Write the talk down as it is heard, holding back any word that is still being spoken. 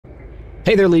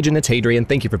Hey there, Legion, it's Hadrian.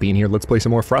 Thank you for being here. Let's play some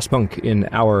more Frostpunk in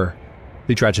our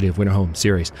The Tragedy of Winterhome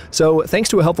series. So, thanks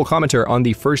to a helpful commenter on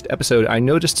the first episode, I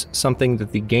noticed something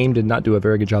that the game did not do a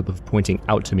very good job of pointing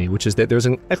out to me, which is that there's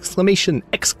an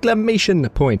exclamation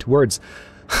point, words,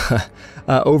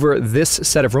 over this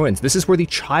set of ruins. This is where the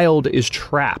child is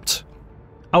trapped.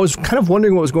 I was kind of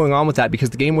wondering what was going on with that because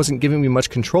the game wasn't giving me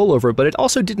much control over it, but it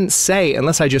also didn't say,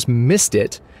 unless I just missed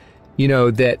it, you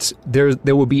know, that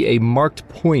there will be a marked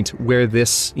point where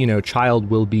this, you know, child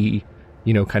will be,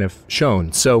 you know, kind of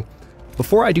shown. So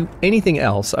before I do anything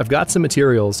else, I've got some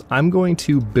materials. I'm going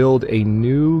to build a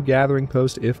new gathering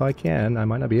post if I can. I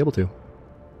might not be able to.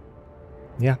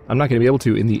 Yeah, I'm not going to be able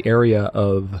to in the area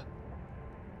of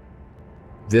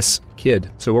this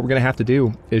kid. So what we're going to have to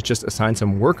do is just assign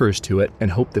some workers to it and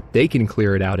hope that they can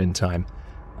clear it out in time.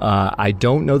 I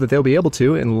don't know that they'll be able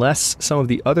to unless some of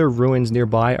the other ruins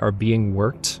nearby are being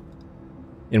worked,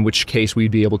 in which case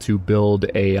we'd be able to build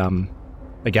a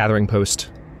gathering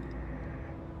post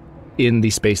in the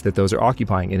space that those are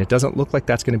occupying, and it doesn't look like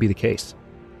that's going to be the case,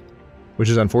 which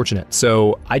is unfortunate.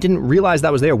 So I didn't realize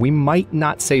that was there. We might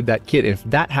not save that kid. If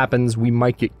that happens, we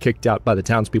might get kicked out by the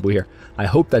townspeople here. I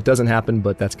hope that doesn't happen,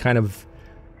 but that's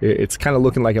it's kind of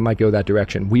looking like it might go that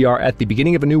direction. We are at the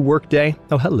beginning of a new work day.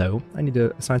 Oh, hello. I need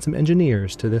to assign some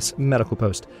engineers to this medical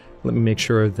post. Let me make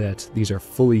sure that these are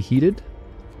fully heated.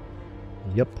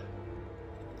 Yep.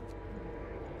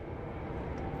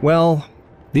 Well,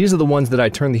 these are the ones that I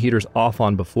turned the heaters off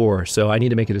on before, so I need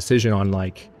to make a decision on,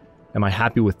 like, am I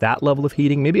happy with that level of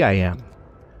heating? Maybe I am.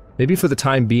 Maybe for the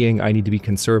time being, I need to be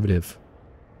conservative.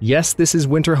 Yes, this is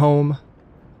Winterhome,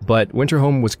 but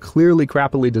Winterhome was clearly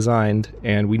crappily designed,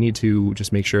 and we need to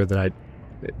just make sure that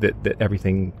that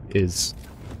everything is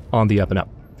on the up and up.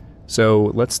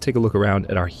 So let's take a look around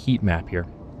at our heat map here.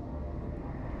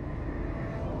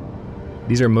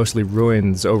 These are mostly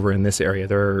ruins over in this area.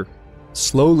 They're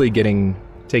slowly getting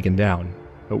taken down,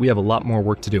 but we have a lot more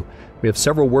work to do. We have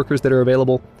several workers that are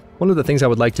available. One of the things I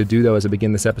would like to do, though, as I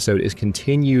begin this episode, is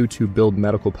continue to build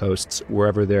medical posts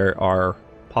wherever there are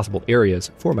possible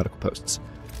areas for medical posts.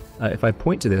 If I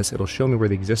point to this, it'll show me where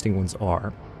the existing ones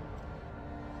are.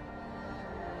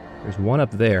 There's one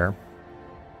up there.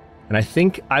 And I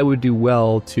think I would do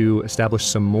well to establish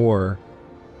some more.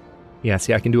 Yeah,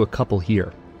 see, I can do a couple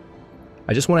here.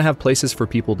 I just want to have places for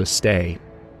people to stay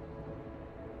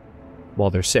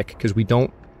while they're sick, because we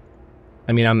don't...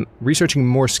 I mean, I'm researching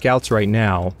more scouts right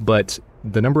now, but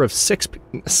the number of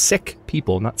sick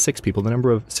people, not 6 people, the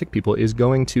number of sick people is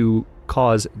going to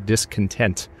cause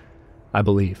discontent, I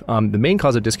believe. The main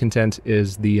cause of discontent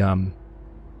is the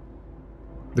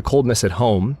coldness at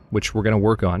home, which we're going to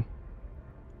work on.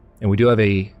 And we do have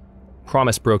a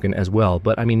promise broken as well,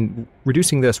 but I mean,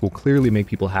 reducing this will clearly make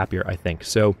people happier, I think.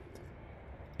 So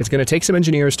it's going to take some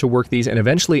engineers to work these, and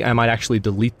eventually I might actually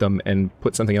delete them and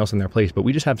put something else in their place, but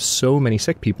we just have so many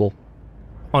sick people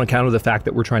on account of the fact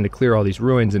that we're trying to clear all these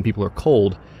ruins and people are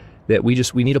cold that we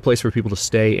need a place for people to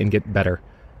stay and get better.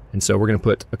 And so we're going to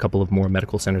put a couple of more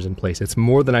medical centers in place. It's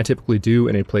more than I typically do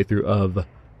in a playthrough of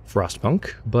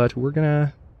Frostpunk, but we're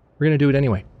gonna do it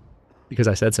anyway, because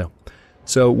I said so.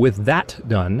 So with that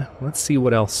done, let's see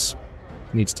what else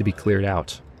needs to be cleared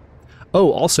out.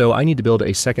 Oh, also, I need to build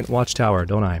a second watchtower,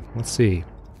 don't I? Let's see.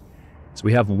 So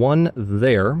we have one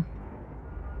there.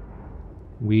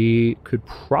 We could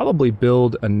probably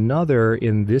build another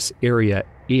in this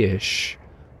area-ish,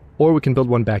 or we can build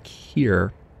one back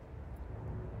here,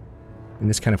 in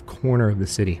this kind of corner of the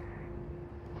city.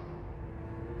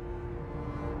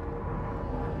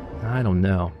 I don't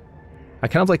know. I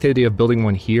kind of like the idea of building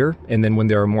one here, and then when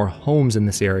there are more homes in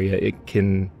this area, it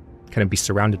can kind of be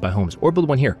surrounded by homes. Or build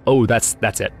one here. Oh, that's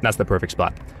it. That's the perfect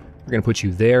spot. We're going to put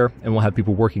you there, and we'll have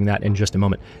people working that in just a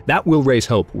moment. That will raise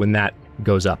hope when that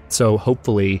goes up. So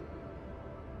hopefully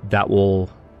that will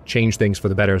change things for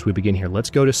the better as we begin here. Let's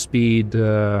go to speed...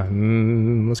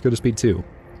 let's go to speed 2.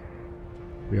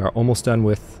 We are almost done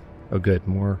with... Oh good,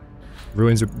 more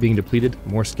ruins are being depleted,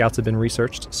 more scouts have been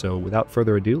researched, so without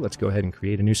further ado, let's go ahead and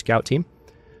create a new scout team.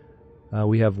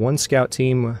 We have one scout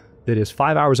team that is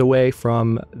 5 hours away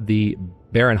from the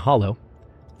Barren Hollow.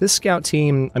 This scout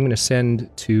team I'm going to send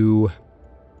to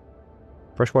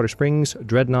Freshwater Springs,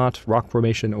 Dreadnought, Rock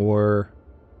Formation, or...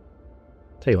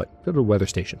 Tell you what, go to the weather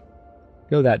station.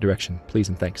 Go that direction, please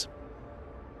and thanks.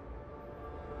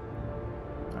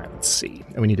 Let's see.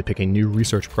 And we need to pick a new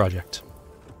research project.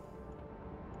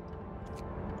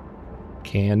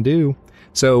 Can do.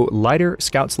 So, lighter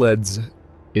scout sleds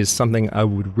is something I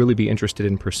would really be interested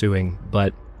in pursuing,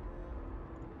 but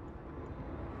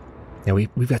Yeah,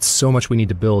 we've got so much we need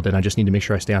to build, and I just need to make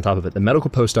sure I stay on top of it. The medical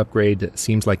post upgrade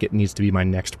seems like it needs to be my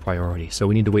next priority, so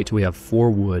we need to wait till we have 4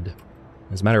 wood.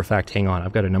 As a matter of fact, hang on,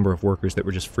 I've got a number of workers that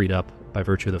were just freed up by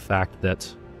virtue of the fact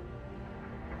that...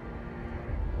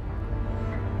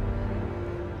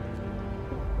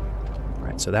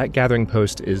 Alright, so that gathering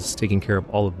post is taking care of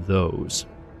all of those.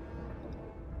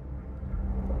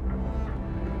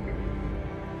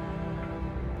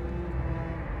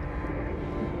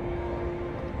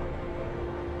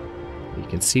 You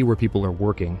can see where people are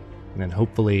working, and then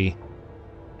hopefully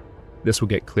this will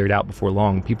get cleared out before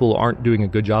long. People aren't doing a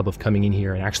good job of coming in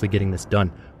here and actually getting this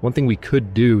done. One thing we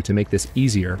could do to make this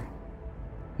easier,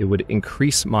 it would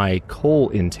increase my coal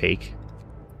intake.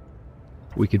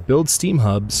 We could build steam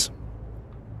hubs.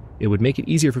 It would make it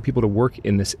easier for people to work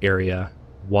in this area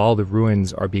while the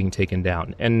ruins are being taken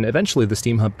down. And eventually the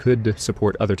steam hub could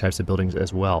support other types of buildings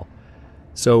as well.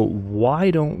 So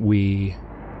why don't we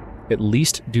at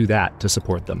least do that to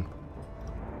support them?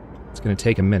 It's going to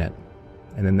take a minute.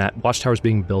 And then that watchtower's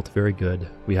being built, very good.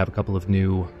 We have a couple of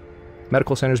new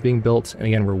medical centers being built, and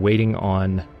again, we're waiting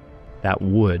on that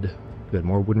wood. Good,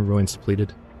 more wooden ruins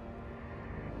depleted.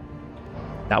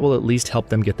 That will at least help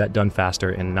them get that done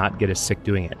faster and not get as sick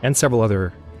doing it, and several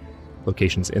other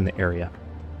locations in the area.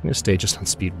 I'm going to stay just on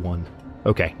speed 1.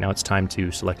 Okay, now it's time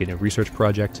to select a new research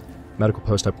project. Medical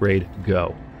post upgrade,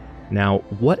 go. Now,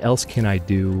 what else can I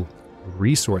do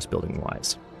resource building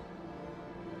wise?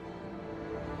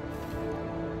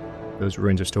 Those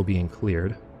ruins are still being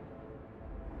cleared.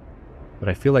 But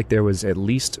I feel like there was at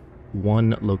least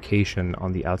one location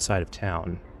on the outside of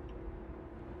town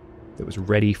that was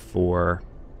ready for...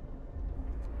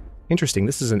 Interesting,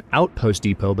 this is an outpost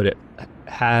depot, but it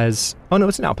has... Oh no,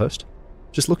 it's an outpost.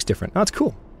 Just looks different. Oh, it's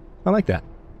cool. I like that.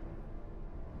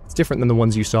 It's different than the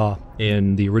ones you saw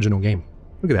in the original game.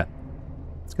 Look at that.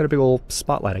 It's got a big old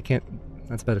spotlight. I can't...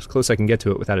 That's about as close as I can get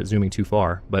to it without it zooming too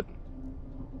far, but...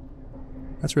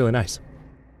 That's really nice.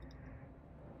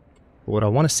 But what I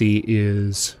want to see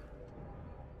is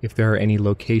if there are any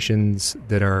locations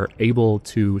that are able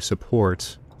to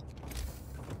support...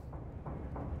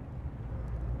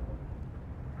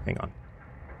 Hang on.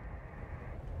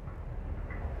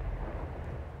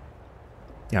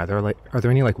 Yeah, are there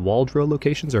any like wall drill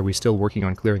locations, or are we still working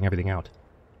on clearing everything out?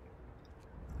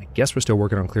 I guess we're still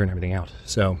working on clearing everything out,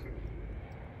 so...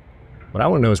 What I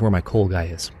want to know is where my coal guy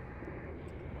is.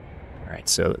 Alright,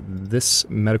 so this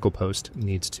medical post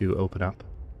needs to open up.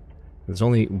 There's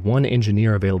only one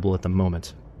engineer available at the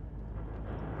moment.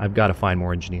 I've got to find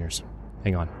more engineers.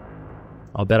 Hang on.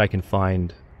 I'll bet I can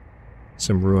find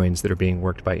some ruins that are being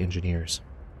worked by engineers.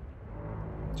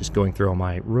 Just going through all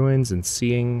my ruins and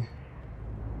seeing...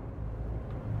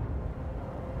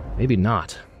 Maybe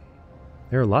not.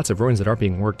 There are lots of ruins that aren't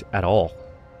being worked at all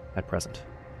at present.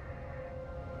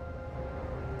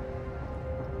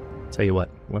 Tell you what,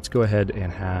 let's go ahead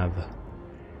and have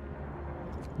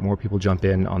more people jump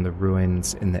in on the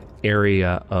ruins in the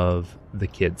area of the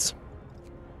kids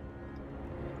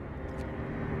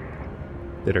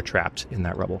that are trapped in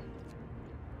that rubble.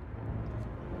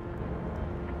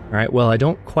 Alright, well, I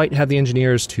don't quite have the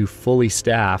engineers to fully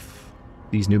staff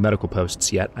these new medical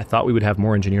posts yet. I thought we would have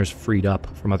more engineers freed up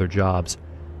from other jobs.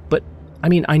 But, I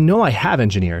mean, I know I have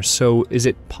engineers, so is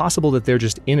it possible that they're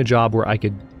just in a job where I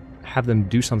could have them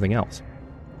do something else?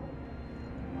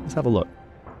 Let's have a look.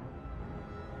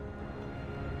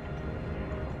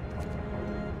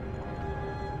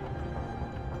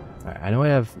 Alright, I know I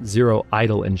have 0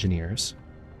 idle engineers.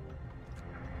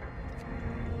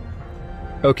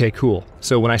 Okay, cool.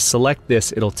 So when I select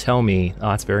this, it'll tell me... Oh,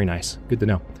 that's very nice. Good to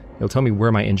know. It'll tell me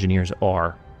where my engineers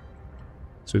are.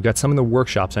 So we've got some in the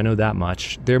workshops, I know that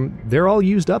much. They're all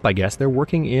used up, I guess. They're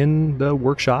working in the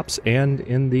workshops and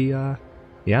in the...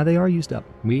 Yeah, they are used up.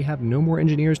 We have no more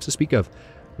engineers to speak of.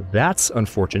 That's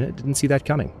unfortunate. Didn't see that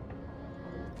coming.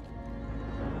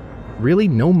 Really?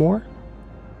 No more?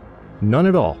 None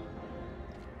at all.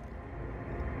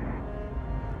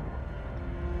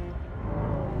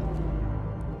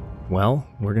 Well,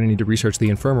 we're going to need to research the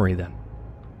infirmary then.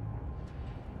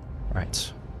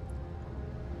 Right.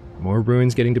 More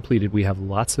ruins getting depleted. We have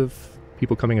lots of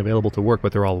people coming available to work,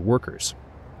 but they're all workers.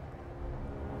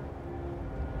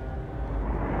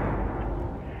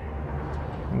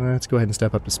 Let's go ahead and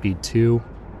step up to speed 2.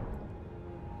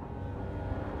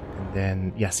 And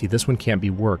then, yeah, see, this one can't be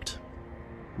worked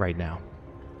right now.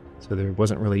 So there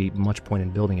wasn't really much point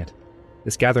in building it.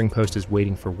 This gathering post is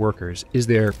waiting for workers. Is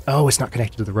there... Oh, it's not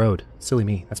connected to the road. Silly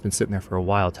me. That's been sitting there for a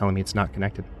while telling me it's not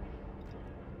connected.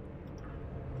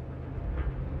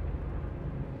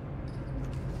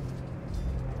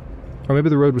 Or maybe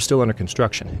the road was still under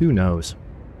construction. Who knows?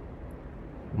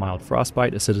 Mild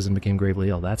frostbite. A citizen became gravely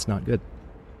ill. That's not good.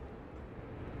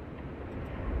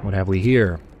 What have we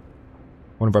here?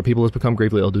 One of our people has become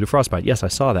gravely ill due to frostbite. Yes, I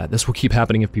saw that. This will keep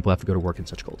happening if people have to go to work in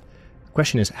such cold. The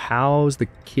question is, how's the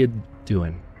kid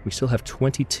doing? We still have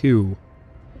 22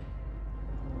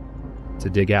 to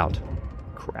dig out.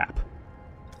 Crap.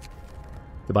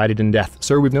 Divided in death.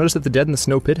 Sir, we've noticed that the dead in the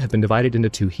snow pit have been divided into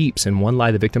 2 heaps. In one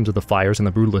lie the victims of the fires and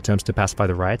the brutal attempts to pacify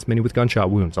the riots, many with gunshot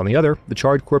wounds. On the other, the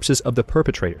charred corpses of the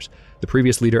perpetrators, the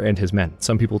previous leader and his men.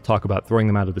 Some people talk about throwing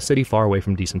them out of the city, far away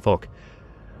from decent folk.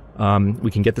 We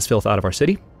can get this filth out of our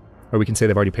city, or we can say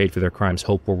they've already paid for their crimes.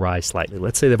 Hope will rise slightly.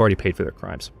 Let's say they've already paid for their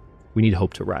crimes. We need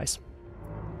hope to rise,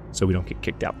 so we don't get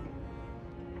kicked out.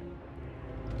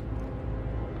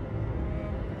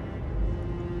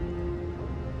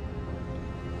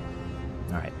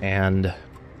 Alright, and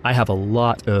I have a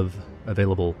lot of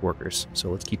available workers, so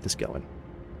let's keep this going.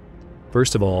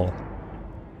 First of all,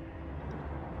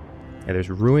 yeah, there's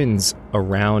ruins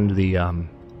around the,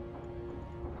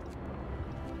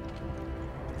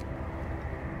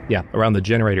 around the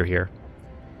generator here.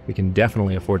 We can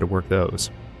definitely afford to work those.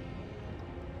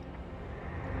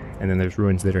 And then there's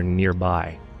ruins that are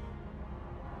nearby.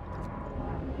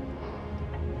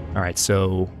 Alright,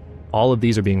 so all of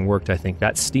these are being worked, I think.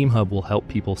 That steam hub will help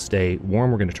people stay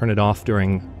warm. We're going to turn it off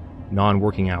during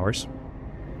non-working hours.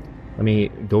 Let me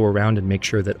go around and make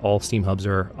sure that all steam hubs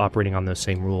are operating on those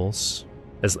same rules.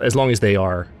 As long as they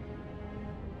are.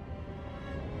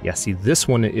 Yeah, see, this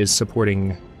one is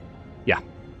supporting... Yeah,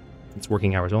 it's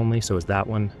working hours only, so is that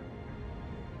one.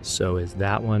 So is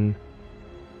that one.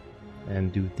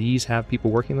 And do these have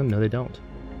people working them? No, they don't.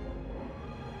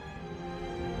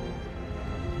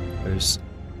 I'm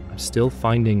still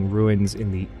finding ruins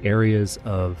in the areas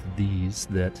of these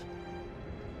that...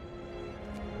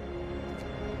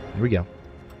 There we go.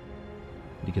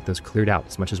 Need to get those cleared out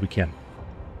as much as we can.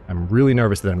 I'm really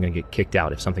nervous that I'm going to get kicked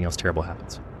out if something else terrible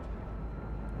happens.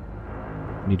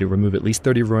 We need to remove at least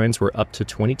 30 ruins. We're up to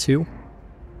 22.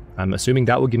 I'm assuming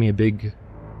that will give me a big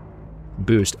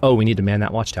boost. Oh, we need to man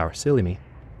that watchtower. Silly me.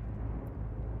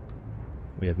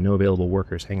 We have no available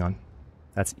workers. Hang on.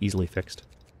 That's easily fixed.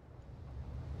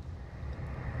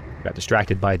 Got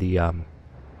distracted by the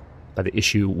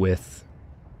issue with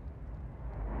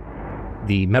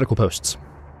the medical posts.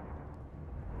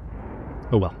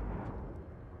 Oh well.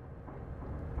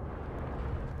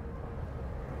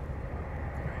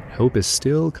 Hope is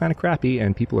still kind of crappy,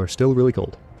 and people are still really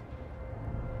cold.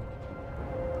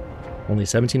 Only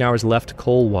 17 hours left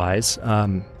coal-wise.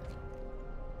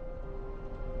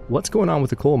 What's going on with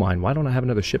the coal mine? Why don't I have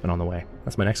another shipment on the way?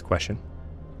 That's my next question.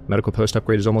 Medical post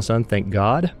upgrade is almost done, thank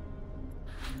God.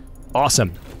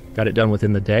 Awesome. Got it done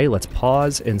within the day. Let's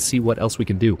pause and see what else we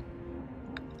can do.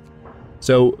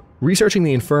 So, researching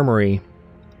the infirmary,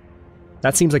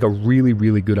 that seems like a really,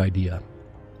 really good idea.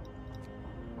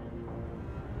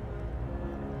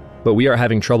 But we are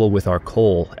having trouble with our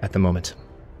coal at the moment.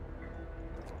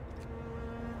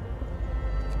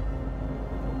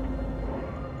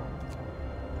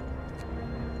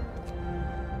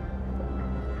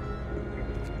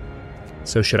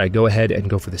 So should I go ahead and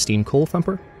go for the steam coal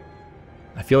thumper?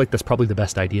 I feel like that's probably the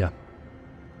best idea.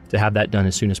 To have that done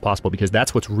as soon as possible, because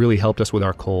that's what's really helped us with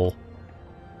our coal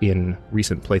in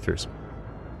recent playthroughs.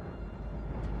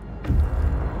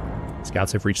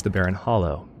 Scouts have reached the barren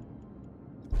hollow.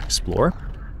 Explore?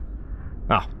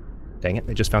 Ah, dang it,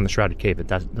 they just found the shrouded cave. It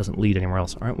doesn't lead anywhere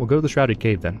else. Alright, we'll go to the shrouded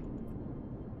cave then.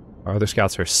 Our other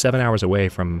scouts are 7 hours away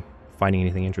from finding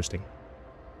anything interesting.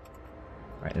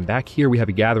 Alright, and back here we have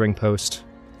a gathering post.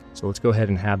 So let's go ahead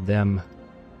and have them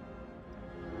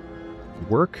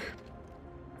work.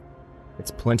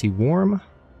 It's plenty warm.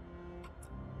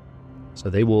 So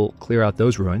they will clear out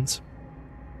those ruins.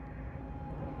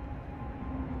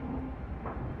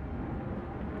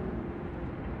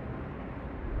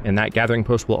 And that gathering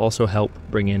post will also help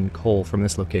bring in coal from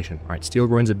this location. Alright, steel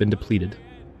ruins have been depleted.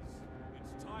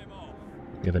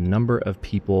 We have a number of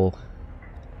people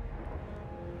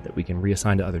that we can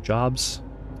reassign to other jobs.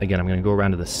 Again, I'm going to go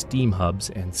around to the steam hubs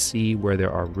and see where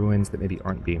there are ruins that maybe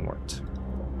aren't being worked.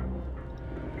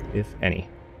 If any.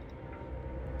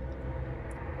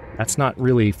 That's not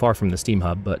really far from the steam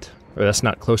hub, or that's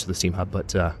not close to the steam hub,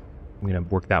 but I'm going to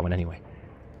work that one anyway.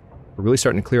 We're really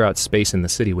starting to clear out space in the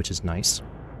city, which is nice.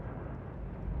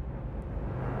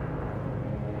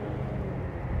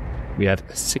 We have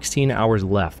 16 hours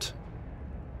left.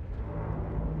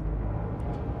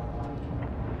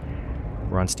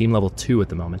 We're on steam level 2 at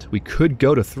the moment. We could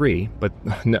go to 3, but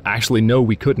actually no,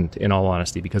 we couldn't, in all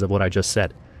honesty, because of what I just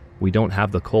said. We don't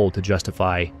have the coal to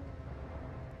justify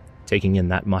taking in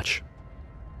that much.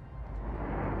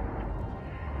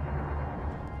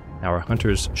 Our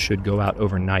hunters should go out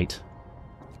overnight.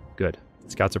 Good.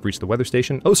 Scouts have reached the weather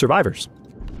station. Oh, survivors!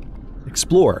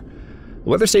 Explore. The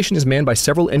weather station is manned by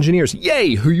several engineers,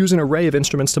 yay, who use an array of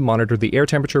instruments to monitor the air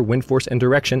temperature, wind force, and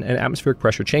direction, and atmospheric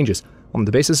pressure changes. On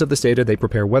the basis of this data, they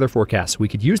prepare weather forecasts. We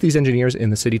could use these engineers in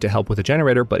the city to help with a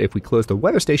generator, but if we close the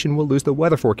weather station, we'll lose the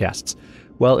weather forecasts.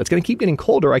 Well, it's going to keep getting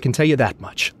colder, I can tell you that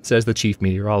much, says the chief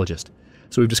meteorologist.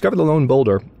 So we've discovered the lone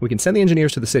boulder. We can send the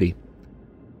engineers to the city,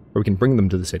 or we can bring them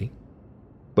to the city.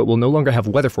 But we'll no longer have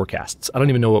weather forecasts. I don't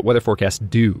even know what weather forecasts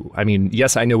do. I mean,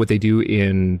 yes, I know what they do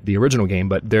in the original game,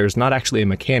 but there's not actually a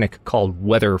mechanic called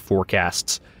weather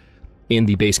forecasts in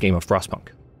the base game of Frostpunk.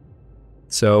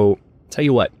 So, tell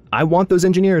you what, I want those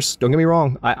engineers. Don't get me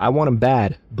wrong. I want them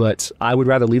bad, but I would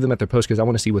rather leave them at their post because I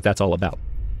want to see what that's all about.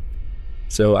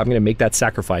 So I'm going to make that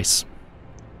sacrifice.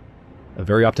 A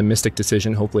very optimistic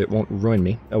decision. Hopefully it won't ruin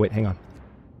me. Oh, wait, hang on.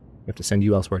 We have to send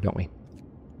you elsewhere, don't we?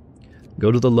 Go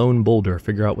to the lone boulder,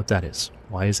 figure out what that is.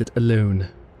 Why is it alone?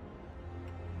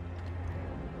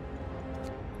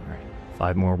 Alright,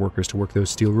 5 more workers to work those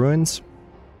steel ruins.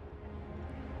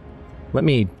 Let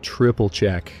me triple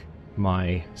check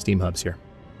my steam hubs here.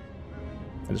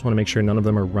 I just want to make sure none of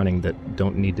them are running that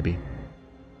don't need to be.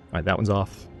 Alright, that one's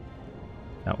off.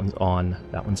 That one's on.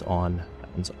 That one's on.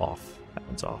 That one's off. That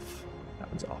one's off. That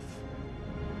one's off.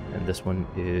 And this one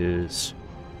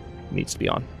needs to be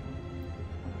on.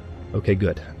 Okay,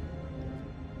 good.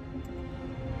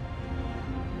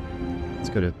 Let's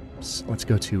go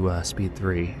to speed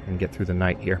 3 and get through the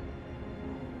night here.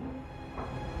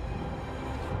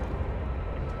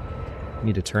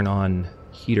 Need to turn on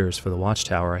heaters for the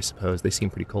watchtower, I suppose. They seem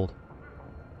pretty cold.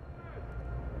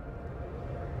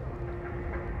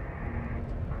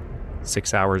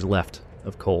 Six hours left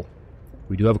of coal.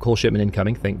 We do have a coal shipment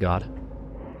incoming, thank God.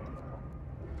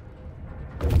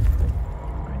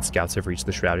 Scouts have reached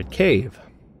the shrouded cave.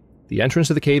 The entrance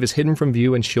to the cave is hidden from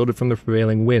view and shielded from the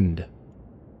prevailing wind.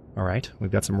 Alright,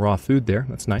 we've got some raw food there.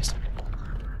 That's nice.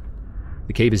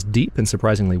 The cave is deep and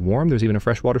surprisingly warm. There's even a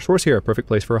freshwater source here, a perfect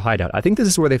place for a hideout. I think this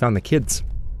is where they found the kids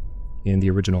in the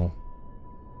original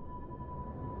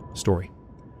story.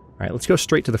 Alright, let's go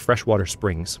straight to the freshwater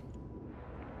springs.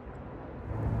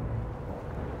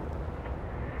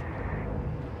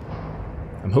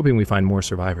 I'm hoping we find more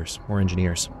survivors, more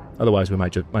engineers. Otherwise, we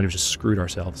might have just screwed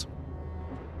ourselves.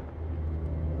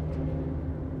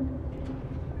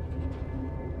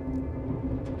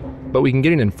 But we can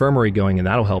get an infirmary going, and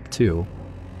that'll help too.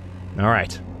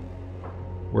 Alright.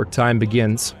 Work time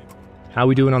begins. How are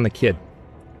we doing on the kid?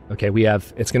 Okay,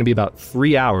 it's going to be about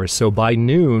 3 hours, so by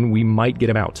noon, we might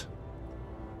get him out.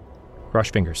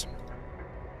 Cross fingers.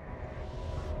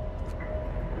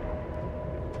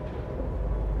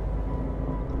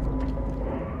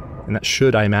 And that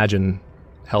should, I imagine,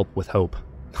 help with hope.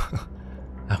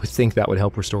 I would think that would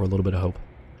help restore a little bit of hope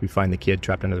if we find the kid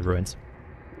trapped under the ruins.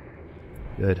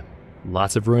 Good.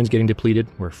 Lots of ruins getting depleted.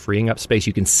 We're freeing up space.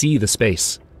 You can see the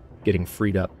space getting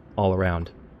freed up all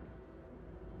around.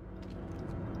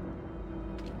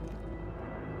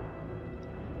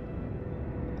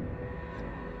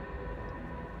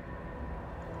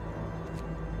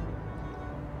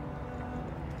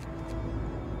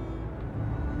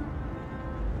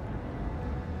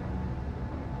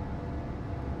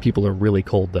 People are really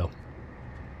cold, though.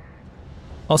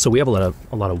 Also, we have a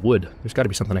lot of wood. There's got to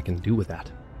be something I can do with that.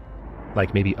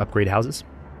 Like maybe upgrade houses?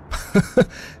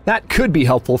 That could be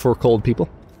helpful for cold people.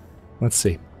 Let's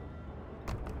see.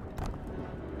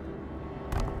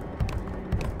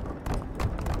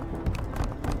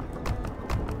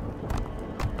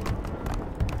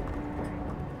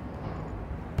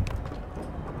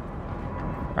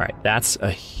 Alright, that's a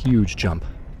huge jump.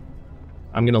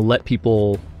 I'm going to let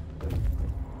people...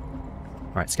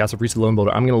 Alright, scouts have reached the lone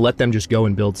boulder. I'm going to let them just go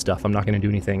and build stuff. I'm not going to do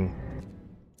anything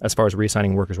as far as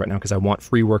reassigning workers right now, because I want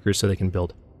free workers so they can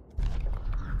build.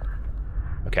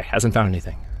 Okay, hasn't found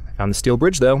anything. I found the steel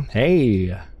bridge, though.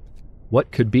 Hey!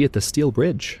 What could be at the steel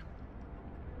bridge?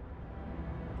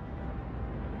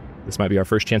 This might be our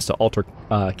first chance to alter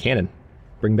cannon.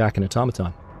 Bring back an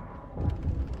automaton.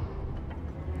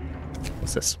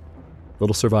 What's this?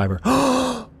 Little survivor.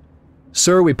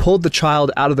 Sir, we pulled the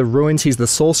child out of the ruins. He's the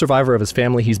sole survivor of his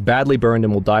family. He's badly burned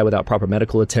and will die without proper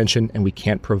medical attention, and we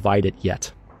can't provide it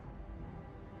yet.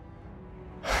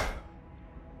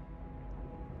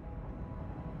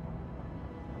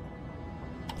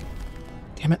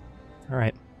 Damn it.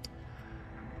 Alright.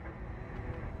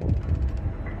 Oh,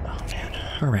 man.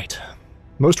 Alright.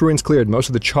 Most ruins cleared. Most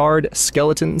of the charred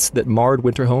skeletons that marred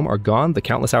Winterhome are gone. The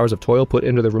countless hours of toil put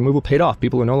into the removal paid off.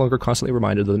 People are no longer constantly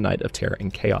reminded of the night of terror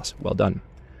and chaos. Well done.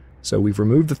 So we've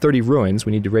removed the 30 ruins.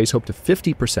 We need to raise hope to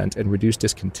 50% and reduce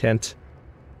discontent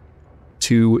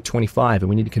to 25. And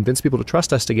we need to convince people to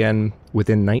trust us again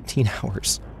within 19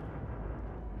 hours.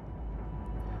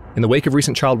 In the wake of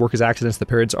recent child workers' accidents, the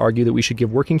parents argue that we should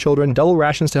give working children double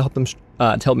rations to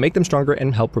help make them stronger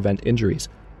and help prevent injuries.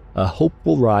 Hope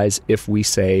will rise if we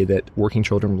say that working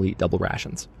children will eat double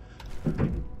rations.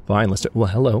 Fine, let's do... Well,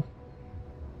 hello.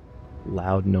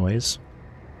 Loud noise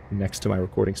next to my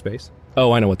recording space.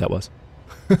 Oh, I know what that was.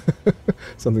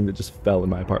 Something that just fell in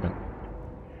my apartment.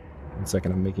 1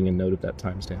 second, I'm making a note of that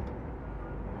timestamp.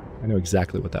 I know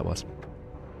exactly what that was.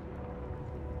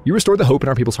 You restored the hope in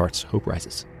our people's hearts. Hope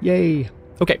rises. Yay.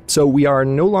 Okay, so we are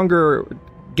no longer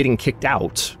getting kicked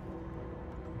out,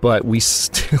 but we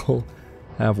still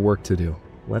have work to do.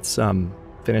 Let's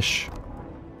finish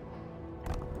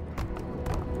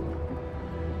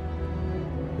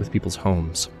with people's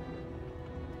homes.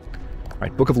 All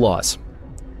right, Book of Laws.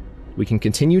 We can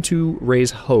continue to raise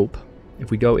hope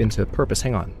if we go into purpose.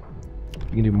 Hang on.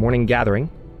 We can do morning gathering.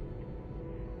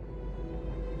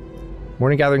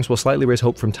 Morning gatherings will slightly raise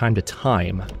hope from time to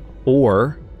time,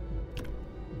 or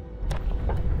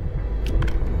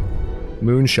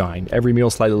moonshine. Every meal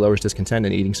slightly lowers discontent,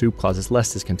 and eating soup causes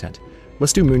less discontent.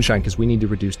 Let's do moonshine because we need to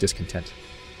reduce discontent.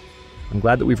 I'm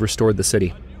glad that we've restored the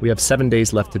city. We have 7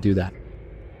 days left to do that.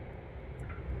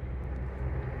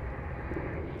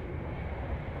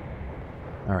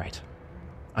 All right.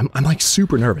 I'm like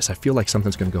super nervous. I feel like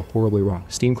something's going to go horribly wrong.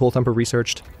 Steam coal thumper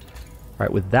researched. All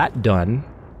right, with that done,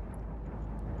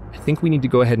 I think we need to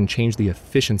go ahead and change the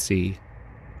efficiency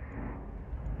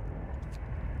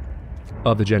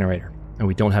of the generator. And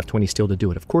we don't have 20 steel to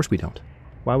do it. Of course we don't.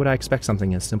 Why would I expect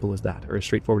something as simple as that, or as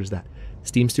straightforward as that?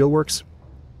 Steam steel works?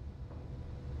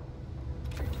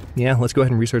 Yeah, let's go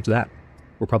ahead and research that.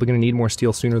 We're probably going to need more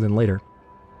steel sooner than later.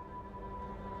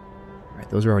 All right,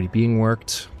 those are already being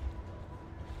worked.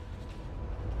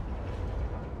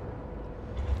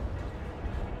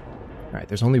 All right,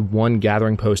 there's only one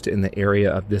gathering post in the area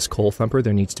of this coal thumper.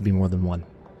 There needs to be more than one,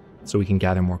 so we can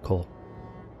gather more coal.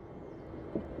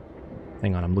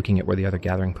 Hang on, I'm looking at where the other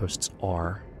gathering posts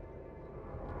are.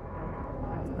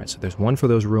 All right, so there's one for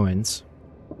those ruins.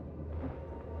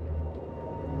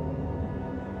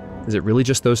 Is it really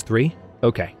just those 3?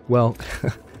 Okay, well,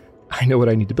 I know what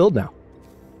I need to build now.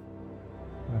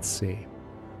 Let's see.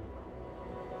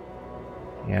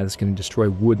 Yeah, this is going to destroy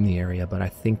wood in the area, but I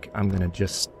think I'm going to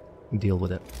just deal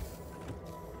with it.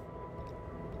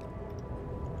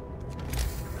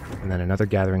 And then another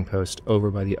gathering post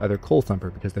over by the other coal thumper,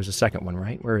 because there's a second one,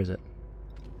 right? Where is it?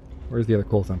 Where's the other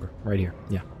coal thumper? Right here.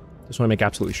 Yeah. Just want to make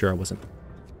absolutely sure I wasn't...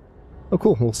 Oh,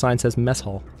 cool. Little sign says mess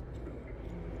hall.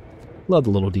 Love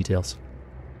the little details.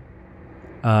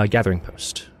 Gathering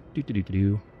post.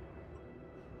 Do-do-do-do-do.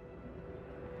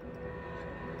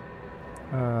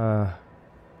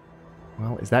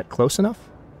 Well, is that close enough?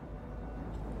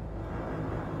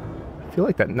 I feel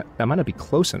like that might not be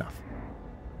close enough.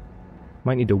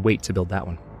 Might need to wait to build that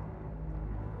one.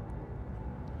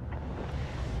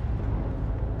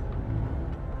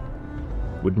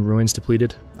 Wooden ruins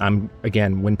depleted.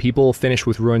 Again, when people finish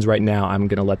with ruins right now, I'm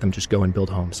going to let them just go and build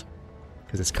homes.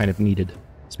 Because it's kind of needed.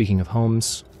 Speaking of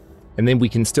homes. And then we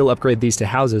can still upgrade these to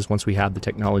houses once we have the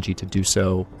technology to do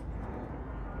so.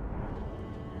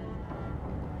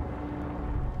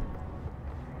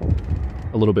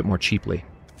 A little bit more cheaply.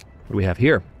 What do we have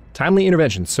here? Timely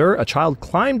intervention. Sir, a child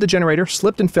climbed the generator,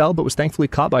 slipped and fell, but was thankfully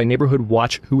caught by a neighborhood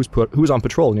watch who was on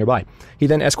patrol nearby. He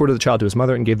then escorted the child to his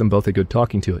mother and gave them both a good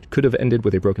talking to. It could have ended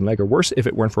with a broken leg or worse if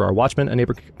it weren't for our watchmen, a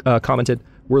neighbor commented.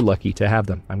 We're lucky to have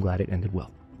them. I'm glad it ended well.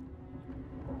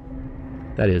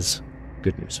 That is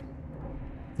good news.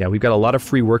 Yeah, we've got a lot of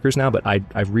free workers now, but I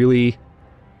really...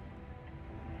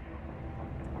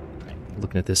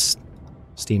 Looking at this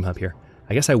Steam hub here.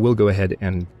 I guess I will go ahead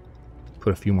and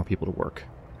put a few more people to work.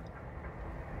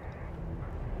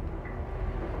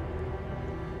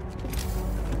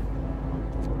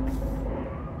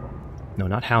 No,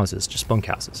 not houses, just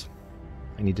bunkhouses.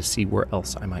 I need to see where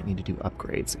else I might need to do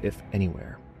upgrades, if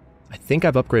anywhere. I think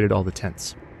I've upgraded all the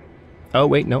tents. Oh,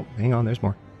 wait, no, hang on, there's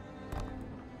more.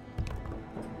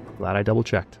 Glad I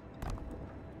double-checked.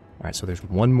 Alright, so there's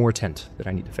one more tent that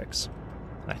I need to fix.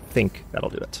 And I think that'll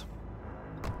do it.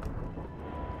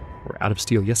 We're out of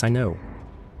steel. Yes, I know.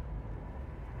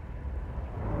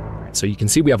 Alright, so you can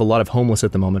see we have a lot of homeless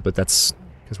at the moment, but that's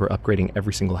because we're upgrading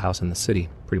every single house in the city,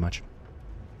 pretty much.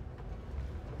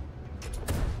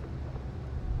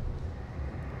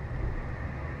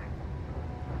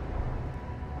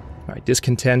 Alright,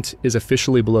 discontent is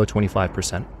officially below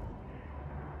 25%.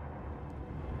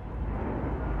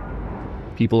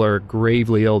 People are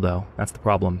gravely ill, though. That's the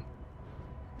problem.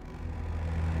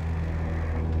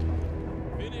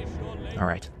 All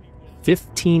right.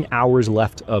 15 hours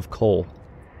left of coal.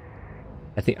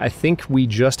 I think we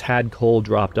just had coal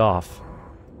dropped off.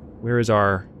 Where is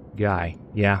our guy?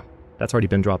 Yeah, that's already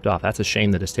been dropped off. That's a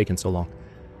shame that it's taken so long.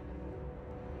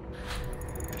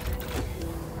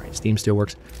 All right, steam still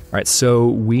works. All right, so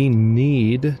we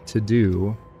need to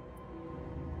do...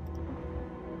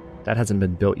 That hasn't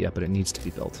been built yet, but it needs to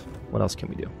be built. What else can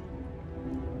we do?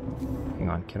 Hang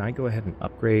on, can I go ahead and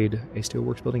upgrade a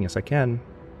steelworks building? Yes, I can.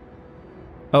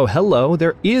 Oh, hello,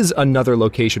 there is another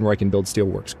location where I can build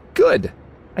steelworks. Good!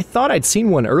 I thought I'd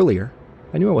seen one earlier.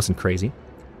 I knew I wasn't crazy.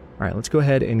 All right, let's go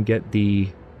ahead and get the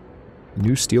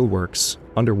new steelworks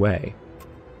underway.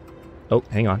 Oh,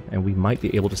 hang on, and we might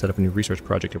be able to set up a new research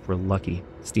project if we're lucky.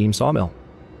 Steam sawmill.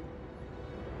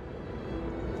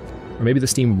 Or maybe the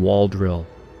steam wall drill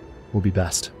will be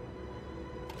best.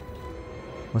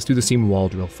 Let's do the steam wall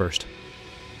drill first.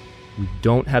 We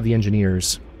don't have the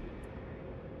engineers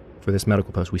for this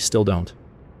medical post. We still don't.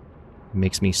 It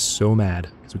makes me so mad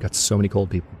because we've got so many cold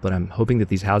people, but I'm hoping that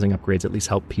these housing upgrades at least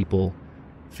help people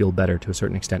feel better to a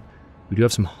certain extent. We do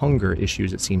have some hunger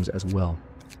issues, it seems, as well.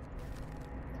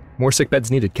 More sick beds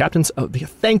needed. Captains, oh,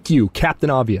 thank you, Captain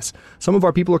Obvious. Some of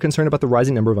our people are concerned about the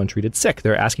rising number of untreated sick.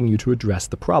 They're asking you to address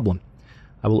the problem.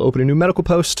 I will open a new medical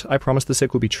post. I promise the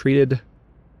sick will be treated.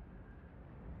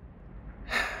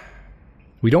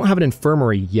 We don't have an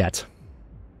infirmary yet.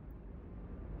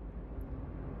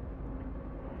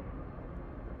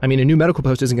 I mean, a new medical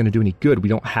post isn't going to do any good. We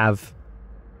don't have...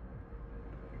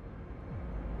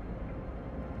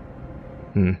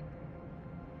 You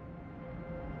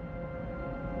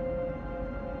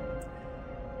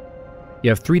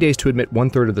have 3 days to admit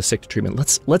 1/3 of the sick to treatment.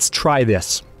 Let's try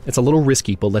this. It's a little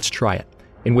risky, but let's try it.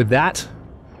 And with that,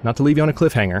 not to leave you on a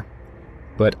cliffhanger,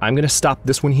 but I'm going to stop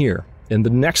this one here. In the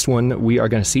next one, we are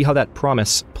going to see how that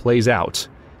promise plays out.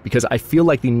 Because I feel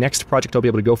like the next project I'll be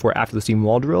able to go for after the steam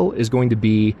wall drill is going to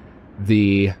be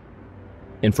the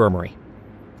infirmary.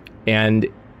 And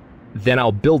then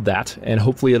I'll build that, and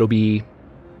hopefully it'll be...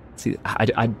 See, I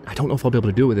don't know if I'll be able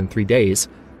to do it within 3 days,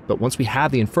 but once we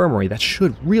have the infirmary, that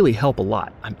should really help a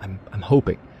lot. I'm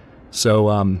hoping.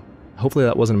 So hopefully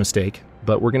that wasn't a mistake,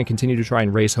 but we're going to continue to try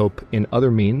and raise hope in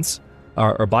other means,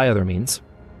 or by other means,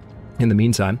 in the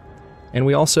meantime. And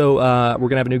we also, we're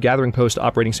going to have a new gathering post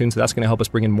operating soon, so that's going to help us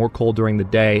bring in more coal during the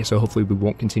day, so hopefully we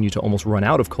won't continue to almost run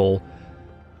out of coal.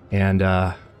 And,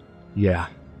 yeah.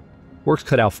 Work's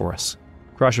cut out for us.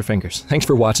 Cross your fingers. Thanks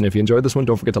for watching. If you enjoyed this one,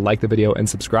 don't forget to like the video and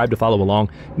subscribe to follow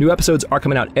along. New episodes are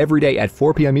coming out every day at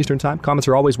 4 p.m. Eastern Time. Comments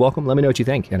are always welcome. Let me know what you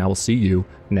think, and I will see you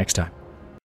next time.